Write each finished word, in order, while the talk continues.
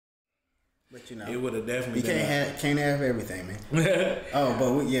But you know, it would have definitely. You can't have everything, man. Oh,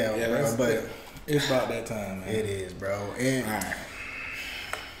 but but it's about that time, man. It is, bro. And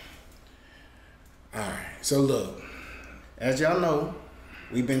all right. So look, as y'all know,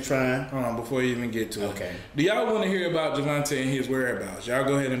 we've been trying. Hold on, before you even get to it. Do y'all want to hear about Javonte and his whereabouts? Y'all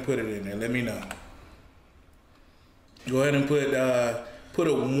go ahead and put it in there. Let me know. Go ahead and put a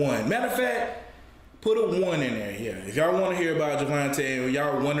 1. Matter of fact, put a 1 in there. Yeah. If y'all want to hear about Javonte or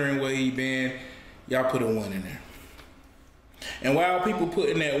y'all wondering where he been, y'all put a 1 in there. And while people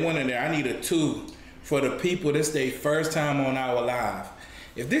putting that 1 in there, I need a 2 for the people this their first time on our live.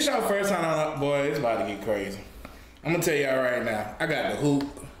 If this y'all first time on, boy, it's about to get crazy. I'm gonna tell y'all right now. I got the hoop.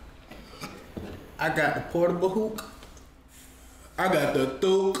 I got the portable hoop. I got the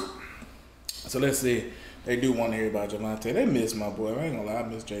thook. So let's see. They do want to hear about Javonte. They miss my boy. I ain't gonna lie, I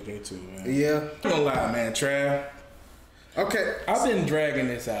miss JJ too, man. Yeah. I ain't gonna lie, man. Trav. Okay. I've been dragging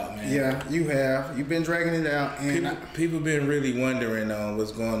this out, man. Yeah, you have. You've been dragging it out, and people been really wondering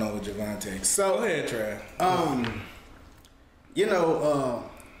what's going on with Javonte. So go ahead, Trav.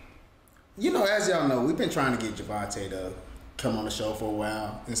 As y'all know, we've been trying to get Javonte to come on the show for a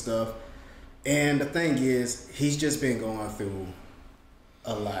while and stuff. And the thing is, he's just been going through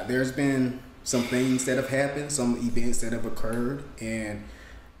a lot. There's been some things that have happened, some events that have occurred, and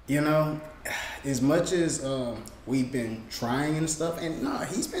as much as we've been trying and stuff, and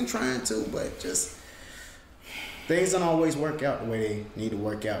he's been trying too, but just things don't always work out the way they need to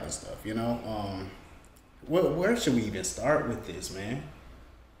work out and stuff, where should we even start with this, man?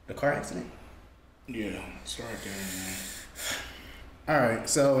 The car accident? Yeah, start there, man. All right,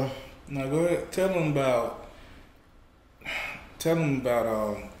 so now go ahead. Tell them about.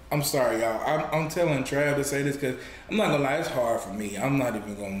 I'm sorry, y'all. I'm telling Trav to say this because I'm not gonna lie. It's hard for me. I'm not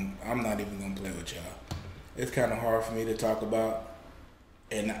even gonna play with y'all. It's kind of hard for me to talk about,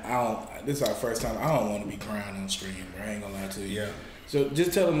 and this is our first time. I don't want to be crying on stream. Bro. I ain't gonna lie to you. Yeah. So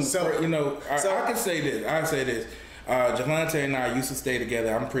just tell them. I can say this. I say this. Javonte and I used to stay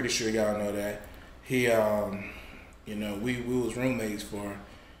together. I'm pretty sure y'all know that. He, we was roommates for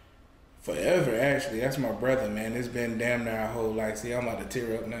forever. Actually, that's my brother, man. It's been damn near our whole life. See, I'm about to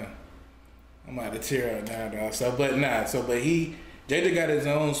tear up now. Dog. But JJ got his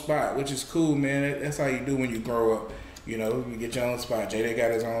own spot, which is cool, man. That's how you do when you grow up. You get your own spot. JJ got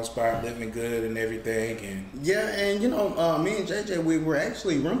his own spot, living good and everything. And me and JJ, we were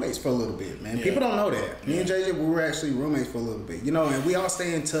actually roommates for a little bit, man. Yeah. People don't know that. Me and JJ, we were actually roommates for a little bit. And we all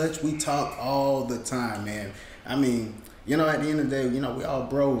stay in touch. We talk all the time, man. I mean, at the end of the day, we all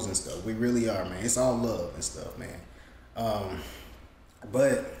bros and stuff. We really are, man. It's all love and stuff, man.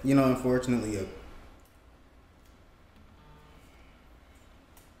 But, unfortunately,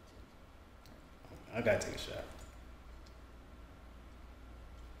 I gotta take a shot.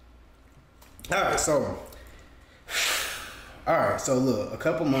 All right, so look, a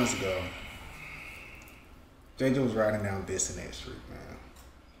couple months ago, JJ was riding down Bissonnette Street, man,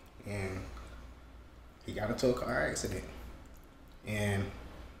 and he got into a car accident. And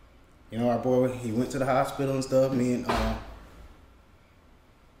our boy, he went to the hospital and stuff. Me and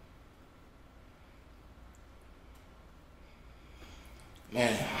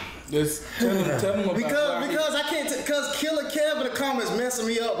man, just tell them about because I can't because Killer Kev in the comments messing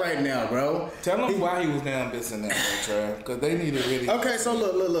me up right now, bro. Tell them why he was down Bissonnette, Trav, because they need to really. Okay, so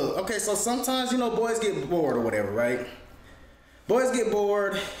look. Okay, so sometimes boys get bored or whatever, right? Boys get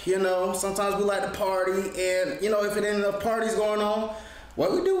bored, sometimes we like to party, and, if it ain't enough parties going on,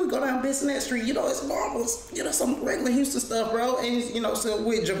 what we do, we go down Bissonnette Street, it's normal, some regular Houston stuff, bro, and, so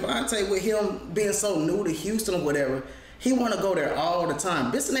with Javonte, with him being so new to Houston or whatever, he want to go there all the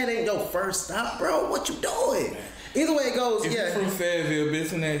time. Bissonnette ain't your first stop, bro, what you doing? Either way it goes, if you're from Fayetteville,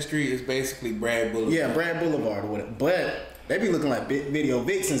 Bissonnette Street is basically Brad Boulevard. Yeah, Brad Boulevard or whatever, but they be looking like video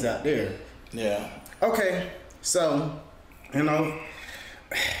vixens out there. Yeah. Okay, so...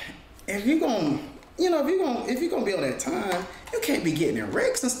 if you're gonna be on that time, you can't be getting in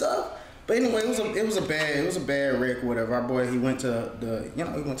wrecks and stuff. But anyway, it was a bad wreck or whatever. Our boy, he went to the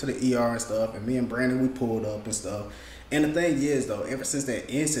ER and stuff, and me and Brandon, we pulled up and stuff. And the thing is, though, ever since that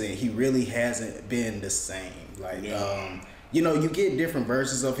incident, he really hasn't been the same. Like, you get different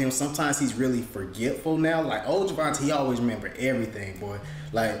versions of him. Sometimes he's really forgetful now. Like old Javonte, he always remember everything, boy.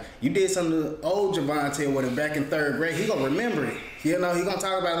 Like you did something to old Javonte with him back in 3rd grade, he gonna remember it. He gonna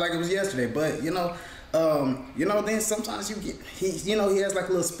talk about it like it was yesterday. But then sometimes he has like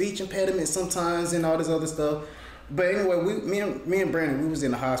a little speech impediment sometimes and all this other stuff. But anyway, me and Brandon, we was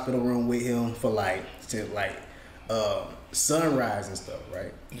in the hospital room with him for sunrise and stuff,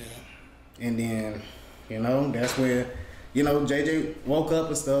 right? Yeah. And then, that's where you know, JJ woke up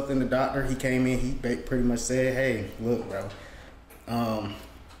and stuff, and the doctor, he came in, he pretty much said, hey, look, bro,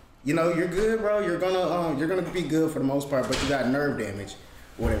 you know, you're good, bro. You're gonna be good for the most part, but you got nerve damage,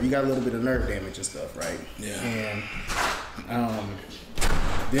 whatever. You got a little bit of nerve damage and stuff, right? Yeah. And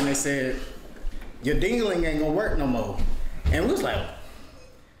then they said your dingling ain't gonna work no more, and we was like,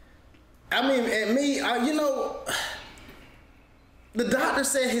 I mean, and me, you know, the doctor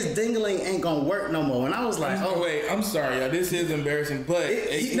said his dingling ain't gonna work no more, and I was like, oh wait, I'm sorry, y'all. This is embarrassing, but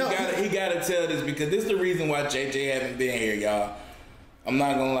he gotta tell this because this is the reason why JJ haven't been here, y'all. I'm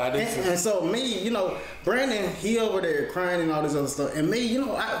not gonna lie. And so me, you know, Brandon, he over there crying and all this other stuff, and me, you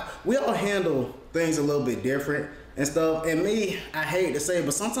know, we all handle things a little bit different and stuff. And me, I hate to say it,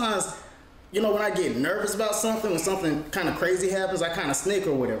 but sometimes, you know, when I get nervous about something, when something kind of crazy happens, I kind of snicker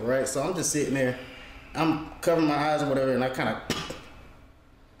or whatever, right? So I'm just sitting there, I'm covering my eyes or whatever, and I kind of,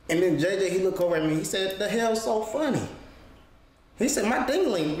 and then JJ, he looked over at me, he said, the hell's so funny? He said, my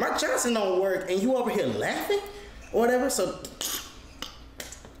dingling, my Johnson don't work, and you over here laughing or whatever. So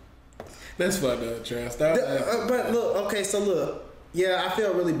that's fucked up, Trav. Stop. But look, okay, so look, yeah, I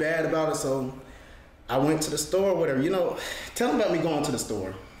felt really bad about it, so I went to the store or whatever. You know, tell them about me going to the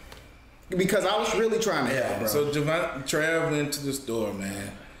store. Because I was really trying to help, bro. So Trav went to the store,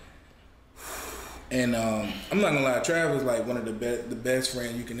 man. And I'm not gonna lie, Trav is like one of the best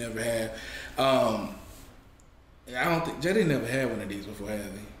friends you can ever have. I don't think JD never had one of these before, has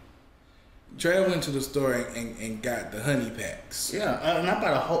he? Trav went to the store and got the honey packs. Yeah, and I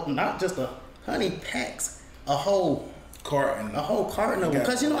bought a whole, not just a honey packs, a whole carton. A whole carton of them.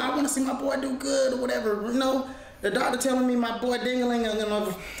 Because, you know, I want to see my boy do good or whatever. You know, the doctor telling me my boy dingling and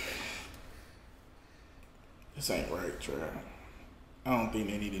another. This ain't right, Trav. I don't think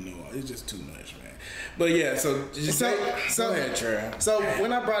they need to know. It's just too much, man. But yeah, so go ahead, Trav. So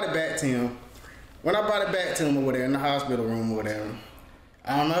when I brought it back to him, or whatever, in the hospital room or whatever,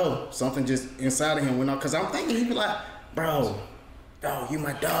 I don't know, something just inside of him went on, because I'm thinking he'd be like, bro, you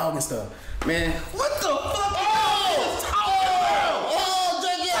my dog and stuff. Man, what the fuck?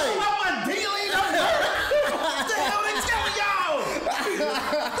 JJ! Talk about my dealing. What the hell they telling y'all?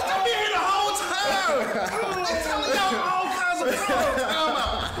 I've been here the whole time. They telling y'all all kinds of stuff.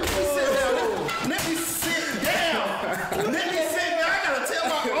 Let me sit down. I gotta tell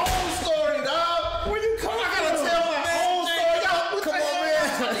my own story, dog. Where you coming? I gotta tell my own story. Y'all, come on,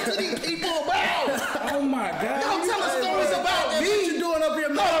 man. To these people about. Oh my God. Y'all telling stories about me. What you doing up here,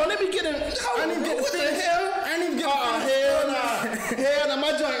 man? Hold on, let me get in. I need to get what the hell? I need to get hell nah.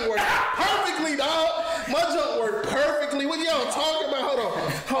 My joint work perfectly, dog. My joint work perfectly. What y'all talking about?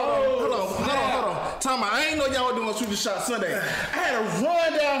 Hold on. Tom, I ain't know y'all were doing Shooting Shot Sunday. I had to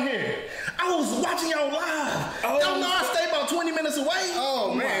run down here. I was watching y'all live. Y'all know I stay about 20 minutes away.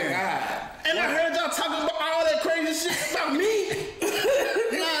 Oh man. My God. And I heard y'all talking about all that crazy shit about me.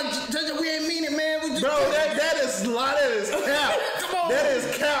 Nah, JJ, we ain't mean it, man. We just that is cap. Come on. That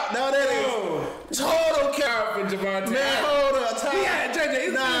is cap. No, that is total cap for Javonte. Man, hold up. Yeah,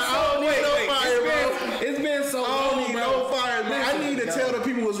 JJ, I don't need no fire, bro. It's been so long, I don't need no fire, man. I need to tell the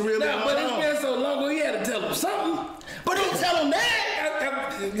people what's really going on. But it's been so long, he had to tell them something. But don't tell them that.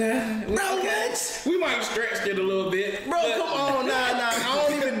 Bro, what? We might stretch it a little bit. Bro, come on, nah. I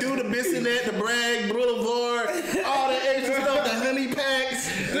don't even do the Bissonnet, the Bragg, Boulevard, all the extra stuff, the honey packs.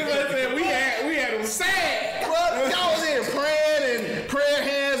 We had them sad. Well, y'all was there praying and prayer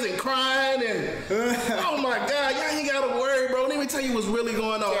hands and crying and oh my God, y'all ain't gotta worry, bro. Let me tell you what's really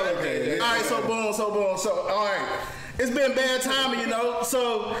going on. Okay. All right, so boom. So all right. It's been bad timing, you know.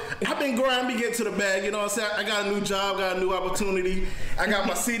 So I've been grinding to get to the bag, you know what I'm saying? I got a new job, got a new opportunity. I got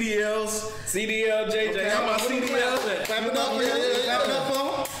my CDLs. CDL, JJ. Okay, I got my CDLs. Clap it up, clap it up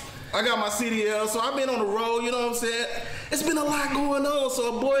on. I got my CDL, so I've been on the road, you know what I'm saying? It's been a lot going on,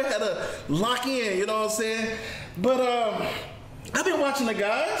 so a boy had to lock in, you know what I'm saying? But I've been watching the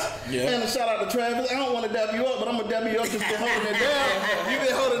guys, and a shout out to Travis. I don't want to dap you up, but I'm going to dap you up because you've been holding it down. You've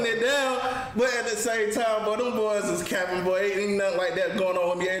been holding it down, but at the same time, boy, them boys is capping, boy. Ain't nothing like that going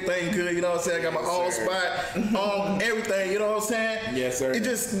on with me. Everything good, you know what I'm saying? I got my own spot, on everything, you know what I'm saying? Yes, sir. It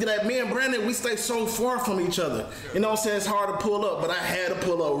just, like, me and Brandon, we stay so far from each other. You know what I'm saying? It's hard to pull up, but I had to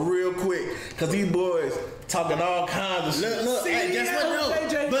pull up real quick because these boys talking all kinds of shit. Look, hey, guess what,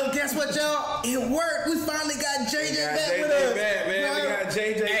 though? But guess what, y'all? It worked. We finally got JJ back with us. Man. We got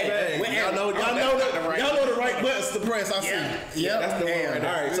JJ back. Y'all know the right buttons to press. I see. Yeah, that's the one.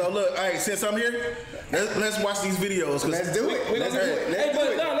 All right, so look, since I'm here, let's watch these videos. Let's do it. Let's do it. Hey,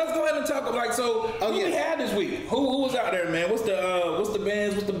 but no, let's go ahead and talk. Like, so who we had this week? Who was out there, man? What's the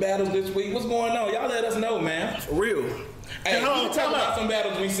bands? What's the battles this week? What's going on? Y'all let us know, man. For real. Hey, we can talk about some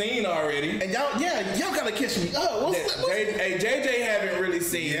battles we seen already. And y'all gotta catch me up. Hey, JJ haven't really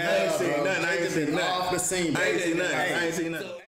seen. I ain't seen nothing. Off the scene, I ain't seen nothing.